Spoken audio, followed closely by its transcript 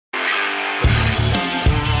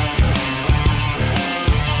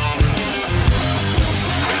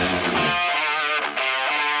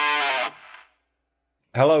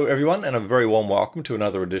Hello, everyone, and a very warm welcome to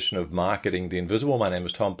another edition of Marketing the Invisible. My name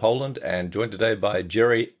is Tom Poland, and joined today by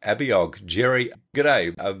Jerry Abiog. Jerry,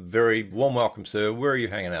 g'day. A very warm welcome, sir. Where are you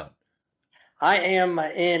hanging out? I am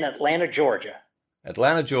in Atlanta, Georgia.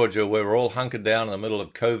 Atlanta, Georgia, where we're all hunkered down in the middle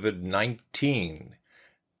of COVID-19.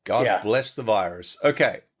 God Yeah, bless the virus.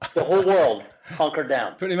 Okay. the whole world hunkered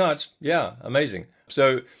down. Pretty much. Yeah, amazing.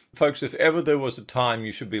 So, folks, if ever there was a time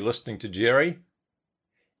you should be listening to Jerry,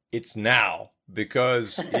 it's now,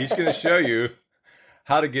 because he's going to show you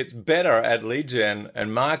how to get better at lead gen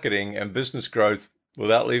and marketing and business growth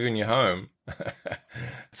without leaving your home.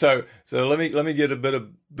 So let me get a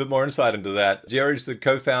bit more insight into that. Jerry's the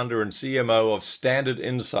co-founder and CMO of Standard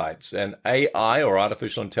Insights, an AI or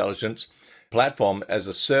artificial intelligence platform as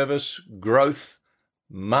a service growth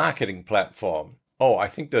marketing platform. Oh, I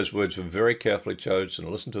think those words were very carefully chosen.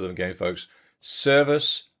 Listen to them again, folks.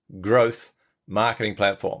 Service growth marketing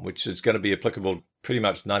platform, which is going to be applicable pretty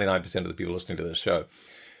much 99% of the people listening to this show.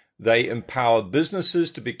 They empower businesses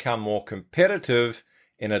to become more competitive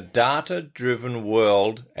in a data-driven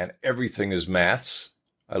world, and everything is maths.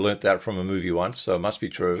 I learned that from a movie once, so it must be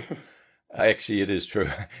true. Actually, it is true.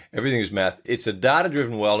 Everything is math. It's a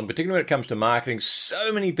data-driven world, and particularly when it comes to marketing,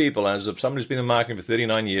 so many people, and as someone who's been in marketing for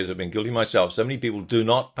 39 years, I've been guilty myself, so many people do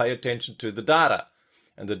not pay attention to the data,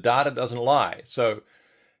 and the data doesn't lie. So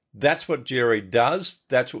that's what Jerry does.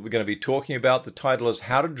 That's what we're going to be talking about. The title is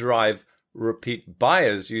How to Drive Repeat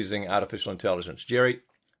Buyers Using Artificial Intelligence. Jerry,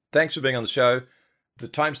 thanks for being on the show. The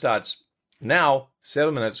time starts now,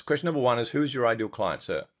 7 minutes. Question number one is, who's your ideal client,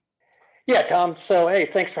 sir? Yeah, Tom. So, hey,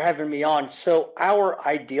 thanks for having me on. So our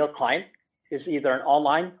ideal client is either an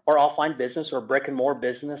online or offline business or brick and mortar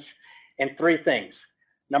business. And three things.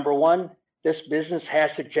 Number one, this business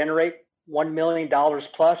has to generate $1 million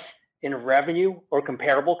plus in revenue or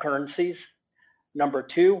comparable currencies. Number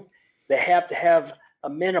two, they have to have a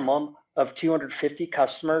minimum of 250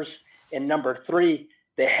 customers. And number three,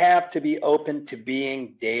 they have to be open to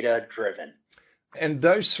being data-driven. And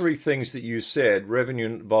those three things that you said,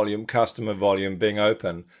 revenue volume, customer volume, being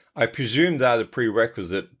open, I presume they're the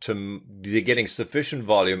prerequisite to getting sufficient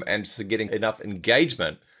volume and to getting enough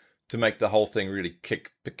engagement to make the whole thing really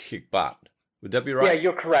kick butt. Would that be right? Yeah,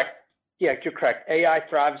 you're correct. Yeah, you're correct. AI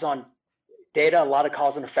thrives on data, a lot of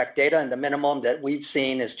cause and effect data, and the minimum that we've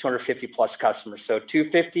seen is 250 plus customers. So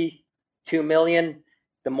 250, 2 million,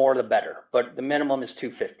 the more the better. But the minimum is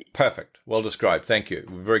 250. Perfect. Well described. Thank you.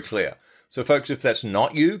 Very clear. So folks, if that's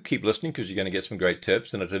not you, keep listening because you're going to get some great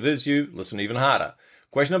tips. And if it is you, listen even harder.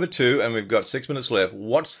 Question number two, and we've got 6 minutes left.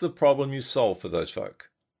 What's the problem you solve for those folk?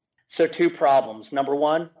 So two problems. Number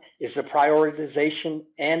one is the prioritization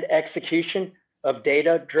and execution of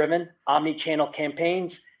data-driven omni-channel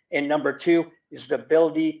campaigns. And number two is the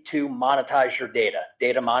ability to monetize your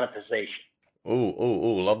data monetization.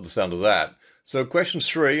 Love the sound of that. So question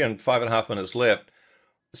three, and 5.5 minutes left.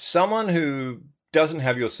 Someone who doesn't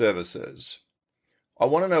have your services, I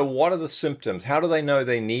want to know, what are the symptoms? How do they know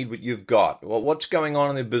they need what you've got? Well, what's going on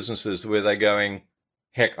in their businesses where they're going,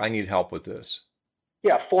 heck, I need help with this?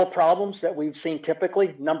 Yeah, four problems that we've seen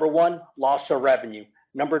typically. Number one, loss of revenue.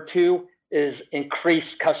 Number two is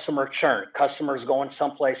increased customer churn, customers going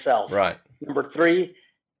someplace else. Right. Number three,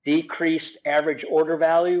 decreased average order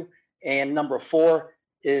value. And number four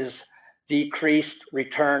is decreased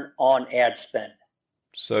return on ad spend.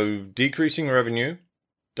 So decreasing revenue,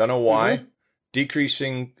 don't know why. Mm-hmm.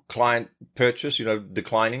 Decreasing client purchase,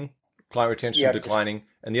 declining, client retention declining.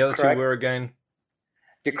 And the other correct. Two were again?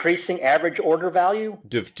 Decreasing average order value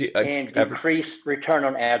and decreased return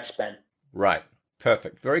on ad spend. Right.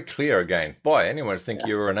 Perfect. Very clear again. Boy, anyone would think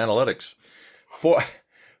you were in analytics.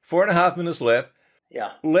 4.5 minutes left.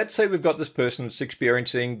 Yeah. Let's say we've got this person that's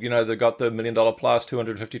experiencing, they've got the $1 million plus,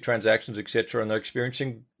 250 transactions, etc., and they're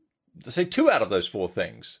experiencing, let's say, two out of those four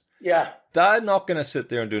things. Yeah. They're not going to sit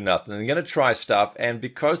there and do nothing. They're going to try stuff, and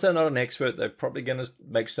because they're not an expert, they're probably going to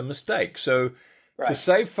make some mistakes. So to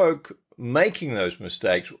save folk making those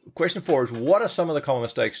mistakes, question four is, what are some of the common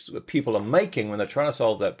mistakes that people are making when they're trying to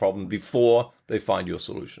solve that problem before they find your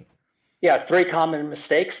solution? Yeah, three common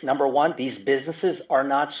mistakes. Number one, these businesses are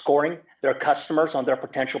not scoring their customers on their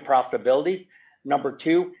potential profitability. Number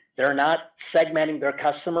two, they're not segmenting their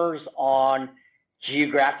customers on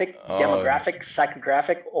geographic, demographic,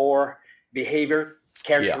 psychographic, or behavior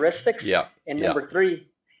characteristics. And number three,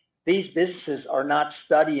 these businesses are not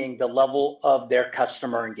studying the level of their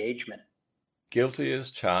customer engagement. Guilty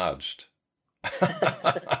as charged.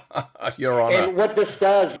 Your Honor. And what this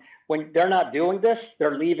does, when they're not doing this,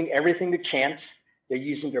 they're leaving everything to chance. They're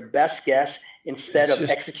using their best guess instead of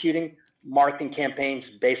executing marketing campaigns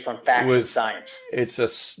based on facts and science. It's a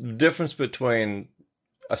difference between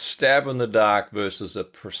a stab in the dark versus a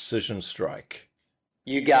precision strike.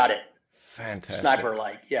 You got it. Fantastic.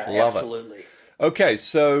 Sniper-like. Yeah, Love absolutely. It. Okay,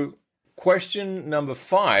 so question number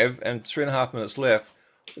 5, and 3.5 minutes left.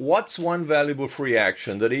 What's one valuable free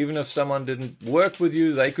action that even if someone didn't work with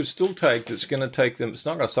you, they could still take that's going to take them, it's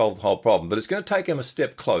not going to solve the whole problem, but it's going to take them a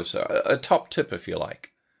step closer, a top tip if you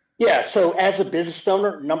like? Yeah, so as a business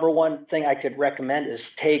owner, number one thing I could recommend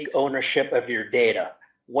is take ownership of your data.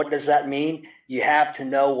 What does that mean? You have to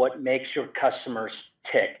know what makes your customers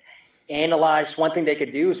tick. Analyze, one thing they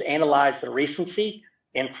could do is analyze the recency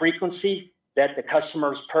and frequency that the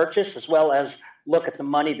customers purchase, as well as look at the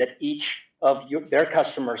money that each of their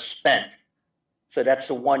customers spent. So that's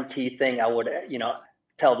the one key thing I would,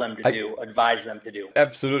 tell them to do, advise them to do.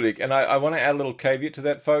 Absolutely. And I want to add a little caveat to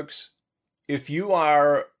that, folks. If you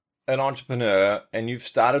are an entrepreneur and you've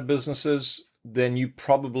started businesses, then you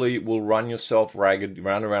probably will run yourself ragged,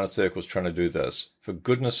 round and round in circles trying to do this. For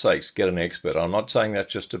goodness sakes, get an expert. I'm not saying that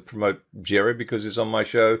just to promote Jerry because he's on my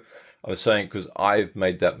show. I was saying because I've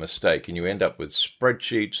made that mistake, and you end up with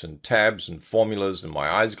spreadsheets and tabs and formulas, and my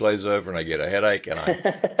eyes glaze over, and I get a headache, and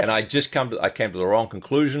I came to the wrong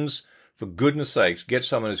conclusions. For goodness sakes, get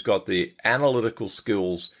someone who's got the analytical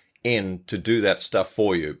skills in to do that stuff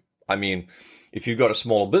for you. I mean, if you've got a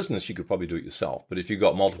smaller business, you could probably do it yourself. But if you've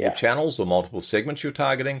got multiple channels or multiple segments you're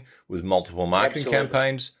targeting with multiple marketing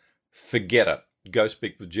campaigns, forget it. Go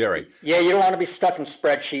speak with Jerry. Yeah, you don't want to be stuck in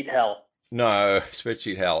spreadsheet hell. No,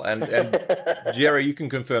 spreadsheet hell. And Jerry, you can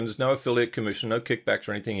confirm there's no affiliate commission, no kickbacks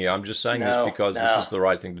or anything here. I'm just saying this because this is the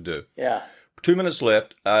right thing to do. Yeah. 2 minutes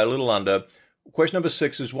left, a little under. Question number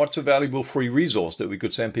 6 is, what's a valuable free resource that we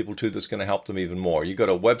could send people to that's going to help them even more? You got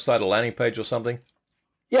a website, a landing page or something?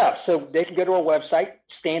 Yeah, so they can go to our website,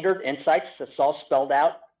 Standard Insights, that's all spelled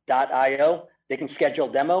out, .io. They can schedule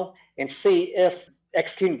a demo and see if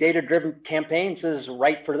executing data-driven campaigns is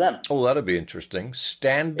right for them. Oh, that'd be interesting.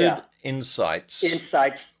 Standard Insights.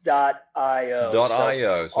 Insights.io.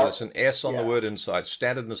 .io. So that's an S on the word insights.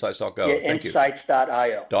 Standardinsights.go. Yeah, Thank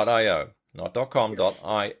insights.io. you. .io. Not .com,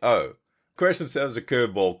 .io. Question 7 is a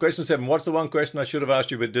curveball. Question 7, what's the one question I should have asked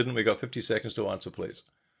you but didn't? We got 50 seconds to answer, please.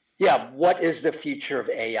 Yeah, what is the future of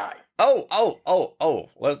AI? Well,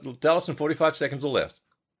 tell us in 45 seconds or less.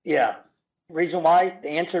 Yeah. Reason why? The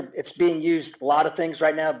answer, it's being used, a lot of things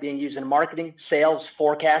right now, being used in marketing, sales,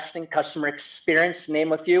 forecasting, customer experience,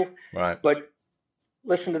 name a few. Right. But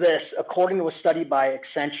listen to this. According to a study by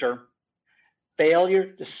Accenture,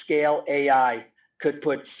 failure to scale AI could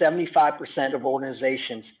put 75% of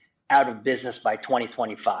organizations out of business by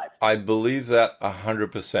 2025. I believe that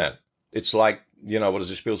 100%. It's like, what is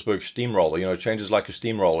the Spielberg steamroller? Changes like a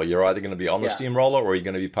steamroller. You're either going to be on the steamroller or you're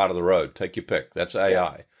going to be part of the road. Take your pick. That's AI.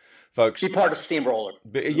 Yeah. Folks, be part of steamroller.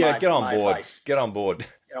 Get on board. Advice. Get on board.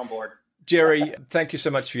 Get on board. Jerry, thank you so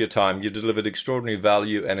much for your time. You delivered extraordinary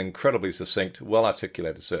value and incredibly succinct, well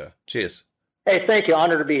articulated, sir. Cheers. Hey, thank you.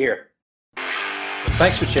 Honored to be here.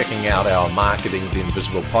 Thanks for checking out our Marketing the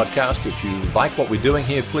Invisible podcast. If you like what we're doing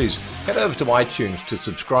here, please head over to iTunes to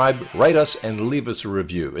subscribe, rate us, and leave us a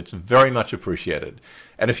review. It's very much appreciated.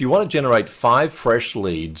 And if you want to generate 5 fresh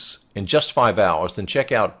leads in just 5 hours, then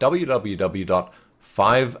check out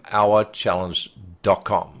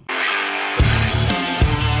www.5hourchallenge.com.